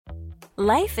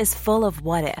Life is full of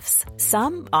what-ifs.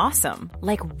 Some awesome,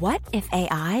 like what if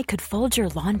AI could fold your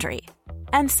laundry?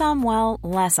 And some, well,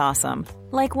 less awesome,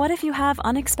 like what if you have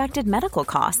unexpected medical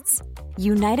costs?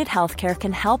 United Healthcare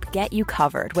can help get you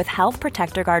covered with Health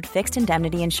Protector Guard fixed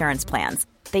indemnity insurance plans.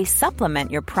 They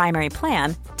supplement your primary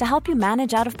plan to help you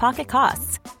manage out-of-pocket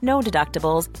costs. No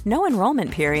deductibles, no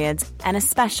enrollment periods, and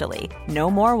especially no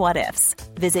more what-ifs.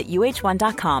 Visit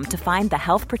uh1.com to find the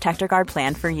Health Protector Guard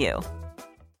plan for you.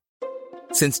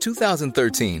 Since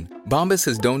 2013, Bombas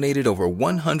has donated over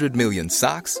 100 million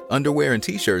socks, underwear, and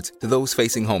T-shirts to those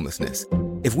facing homelessness.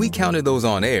 If we counted those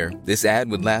on air, this ad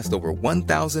would last over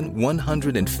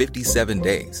 1,157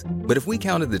 days. But if we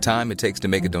counted the time it takes to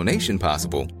make a donation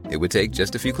possible, it would take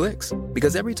just a few clicks.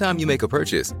 Because every time you make a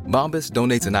purchase, Bombas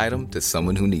donates an item to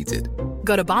someone who needs it.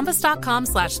 Go to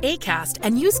bombas.com/ACAST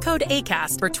and use code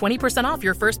ACAST for 20% off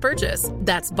your first purchase.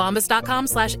 That's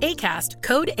bombas.com/ACAST,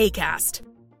 code ACAST.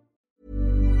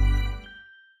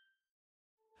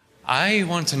 I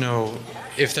want to know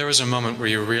if there was a moment where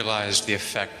you realized the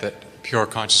effect that pure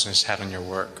consciousness had on your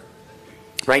work.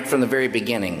 Right from the very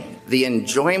beginning, the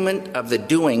enjoyment of the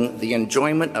doing, the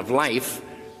enjoyment of life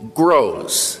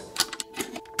grows.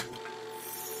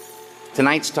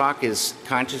 Tonight's talk is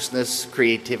consciousness,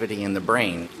 creativity, and the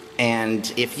brain.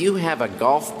 And if you have a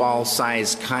golf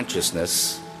ball-sized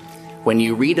consciousness, when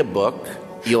you read a book,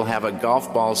 you'll have a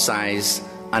golf ball-sized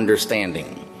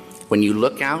understanding. When you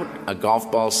look out, a golf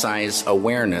ball-sized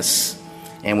awareness.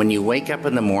 And when you wake up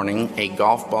in the morning, a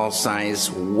golf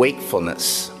ball-sized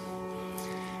wakefulness.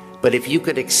 But if you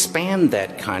could expand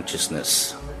that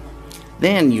consciousness,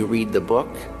 then you read the book,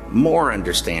 more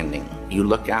understanding. You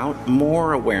look out,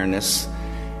 more awareness.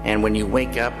 And when you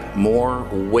wake up, more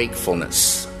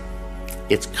wakefulness.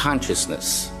 It's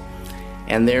consciousness.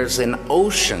 And there's an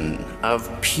ocean of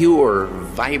pure,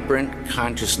 vibrant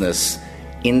consciousness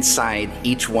inside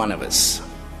each one of us.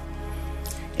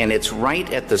 And it's right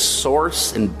at the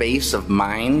source and base of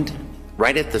mind,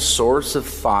 right at the source of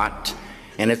thought,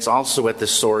 and it's also at the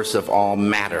source of all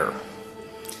matter.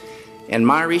 And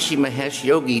Maharishi Mahesh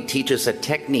Yogi teaches a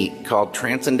technique called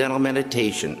transcendental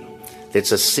meditation.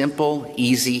 It's a simple,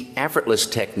 easy, effortless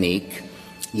technique,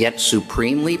 yet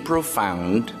supremely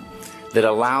profound, that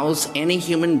allows any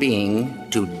human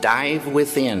being to dive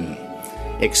within,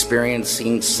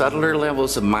 experiencing subtler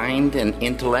levels of mind and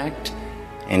intellect,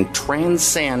 and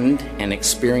transcend and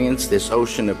experience this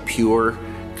ocean of pure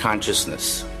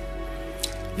consciousness.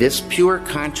 This pure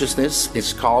consciousness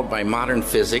is called by modern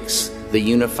physics the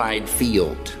unified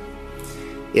field.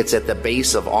 It's at the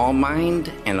base of all mind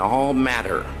and all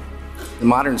matter. The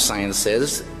modern science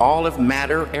says all of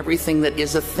matter, everything that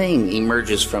is a thing,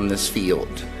 emerges from this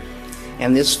field.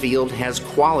 And this field has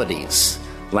qualities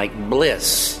like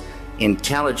bliss,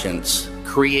 intelligence,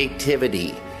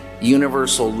 creativity,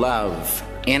 universal love,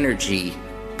 energy,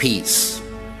 peace.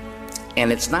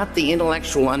 And it's not the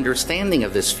intellectual understanding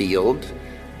of this field,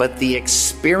 but the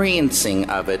experiencing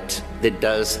of it that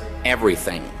does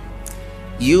everything.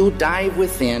 You dive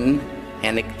within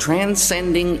and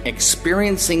transcending,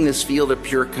 experiencing this field of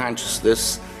pure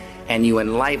consciousness, and you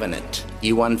enliven it,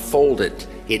 you unfold it,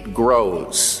 it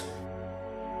grows.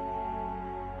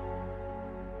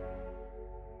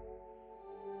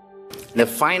 The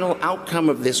final outcome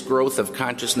of this growth of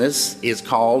consciousness is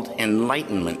called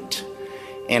enlightenment.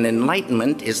 And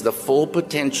enlightenment is the full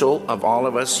potential of all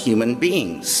of us human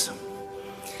beings.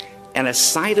 And a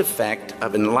side effect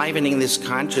of enlivening this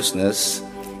consciousness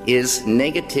is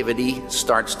negativity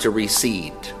starts to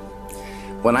recede.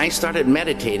 When I started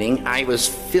meditating, I was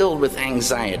filled with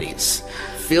anxieties,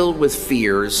 filled with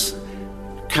fears,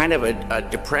 kind of a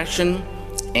depression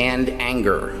and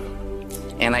anger.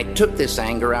 And I took this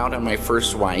anger out on my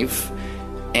first wife,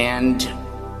 and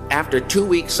after 2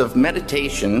 weeks of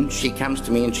meditation, she comes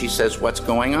to me and she says, "What's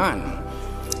going on?"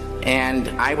 And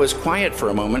I was quiet for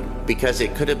a moment because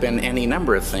it could have been any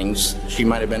number of things she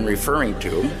might have been referring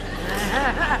to.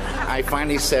 I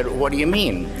finally said, "What do you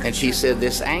mean?" And she said,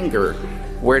 "This anger,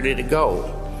 where did it go?"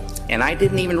 And I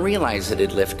didn't even realize it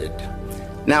had lifted.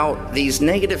 Now, these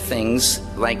negative things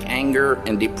like anger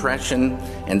and depression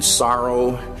and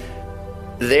sorrow,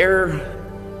 they're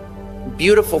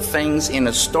beautiful things in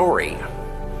a story,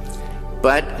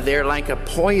 but they're like a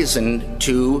poison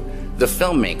to the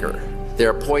filmmaker. They're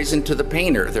a poison to the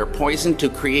painter. They're poison to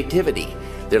creativity.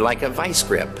 They're like a vice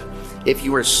grip. If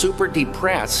you are super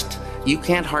depressed, you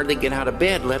can't hardly get out of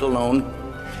bed, let alone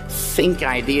think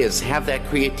ideas, have that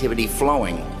creativity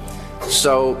flowing.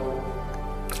 So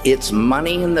it's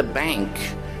money in the bank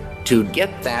to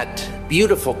get that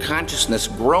beautiful consciousness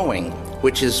growing,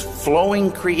 which is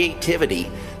flowing creativity,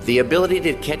 the ability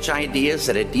to catch ideas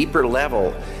at a deeper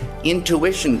level.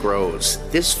 Intuition grows.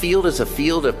 This field is a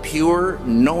field of pure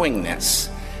knowingness.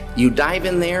 You dive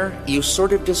in there, you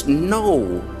sort of just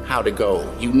know how to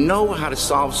go. You know how to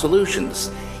solve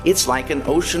solutions. It's like an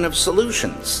ocean of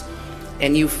solutions.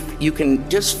 And you can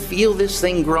just feel this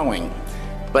thing growing.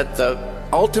 But the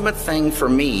ultimate thing for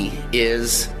me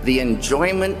is the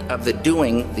enjoyment of the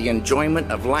doing, the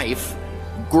enjoyment of life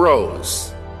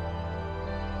grows.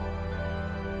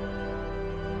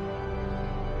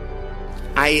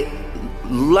 I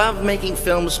love making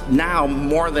films now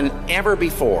more than ever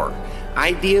before.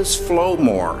 Ideas flow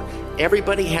more.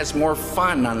 Everybody has more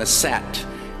fun on the set.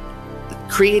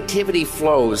 Creativity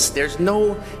flows.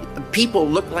 People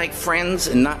look like friends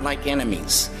and not like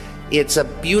enemies. It's a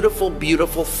beautiful,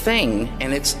 beautiful thing,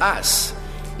 and it's us.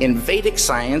 In Vedic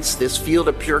science, this field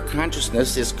of pure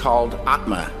consciousness is called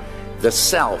Atma, the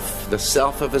self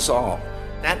of us all.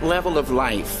 That level of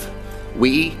life,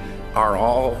 we are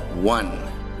all one.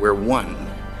 We're one.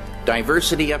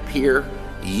 Diversity up here,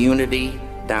 unity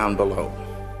down below.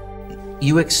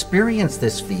 You experience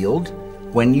this field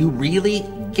when you really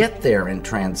get there and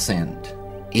transcend.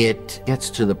 It gets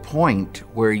to the point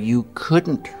where you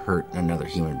couldn't hurt another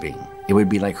human being. It would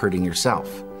be like hurting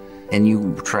yourself. And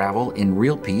you travel in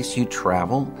real peace. You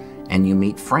travel and you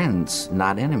meet friends,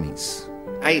 not enemies.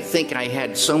 I think I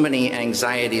had so many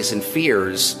anxieties and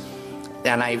fears,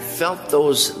 and I felt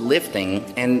those lifting.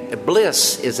 And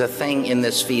bliss is a thing in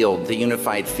this field, the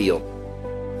unified field.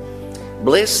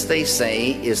 Bliss, they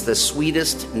say, is the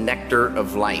sweetest nectar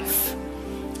of life.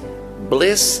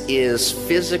 Bliss is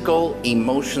physical,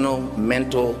 emotional,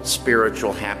 mental,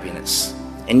 spiritual happiness.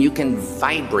 And you can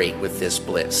vibrate with this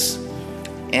bliss.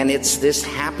 And it's this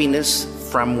happiness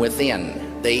from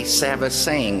within. They have a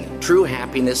saying, true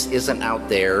happiness isn't out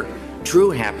there,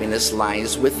 true happiness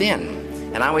lies within.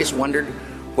 And I always wondered,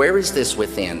 where is this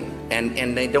within?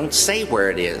 And they don't say where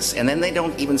it is. And then they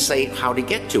don't even say how to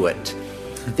get to it.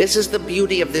 This is the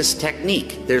beauty of this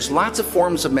technique. There's lots of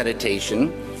forms of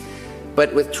meditation,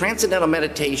 but with transcendental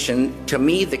meditation, to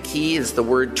me, the key is the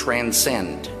word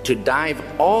transcend, to dive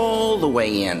all the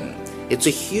way in. It's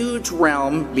a huge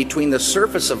realm between the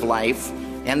surface of life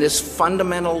and this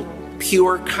fundamental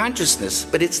pure consciousness,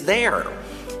 but it's there.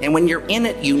 And when you're in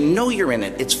it, you know you're in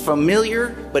it. It's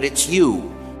familiar, but it's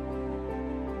you.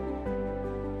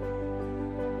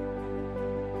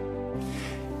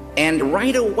 And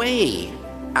right away,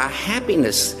 a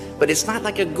happiness, but it's not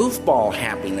like a goofball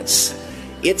happiness.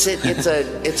 It's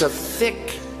a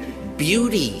thick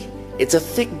beauty. It's a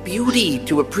thick beauty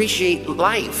to appreciate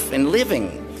life and living.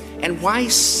 And why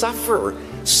suffer?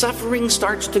 Suffering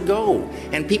starts to go.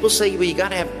 And people say, well, you got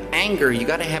to have anger. You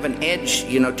got to have an edge,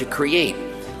 to create.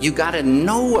 You got to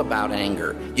know about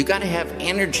anger. You got to have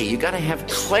energy. You got to have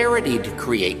clarity to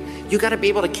create. You got to be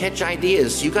able to catch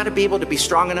ideas. You got to be able to be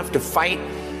strong enough to fight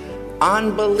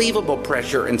unbelievable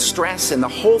pressure and stress and the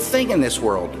whole thing in this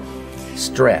world.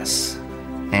 Stress,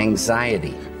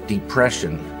 anxiety,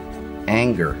 depression,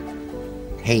 anger,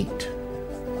 hate,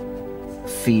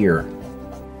 fear.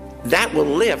 That will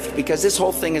lift because this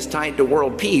whole thing is tied to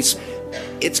world peace.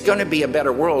 It's going to be a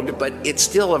better world, but it's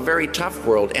still a very tough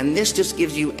world. And this just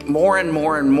gives you more and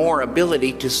more and more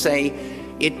ability to say,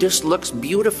 it just looks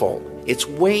beautiful. It's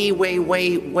way, way,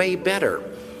 way, way better.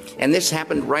 And this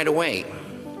happened right away.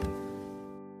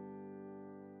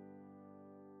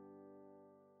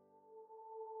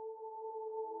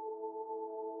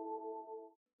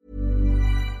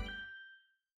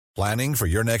 Planning for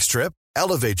your next trip?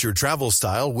 Elevate your travel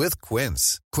style with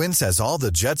Quince. Quince has all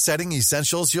the jet-setting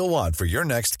essentials you'll want for your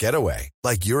next getaway,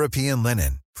 like European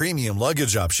linen, premium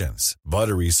luggage options,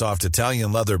 buttery soft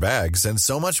Italian leather bags, and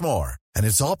so much more. And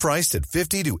it's all priced at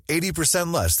 50 to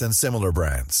 80% less than similar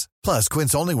brands. Plus,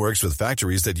 Quince only works with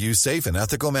factories that use safe and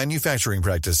ethical manufacturing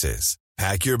practices.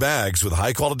 Pack your bags with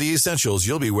high-quality essentials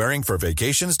you'll be wearing for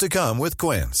vacations to come with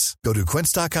Quince. Go to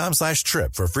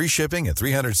quince.com/trip for free shipping and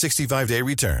 365-day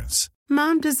returns.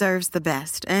 Mom deserves the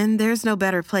best, and there's no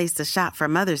better place to shop for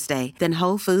Mother's Day than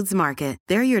Whole Foods Market.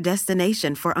 They're your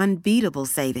destination for unbeatable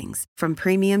savings, from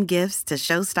premium gifts to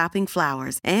show-stopping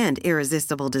flowers and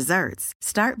irresistible desserts.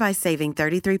 Start by saving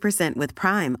 33% with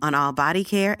Prime on all body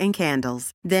care and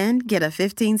candles. Then get a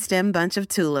 15-stem bunch of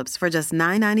tulips for just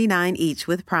 $9.99 each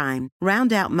with Prime.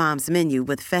 Round out Mom's menu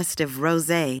with festive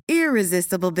rosé,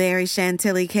 irresistible berry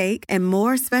chantilly cake, and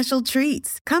more special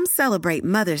treats. Come celebrate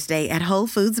Mother's Day at Whole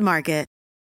Foods Market.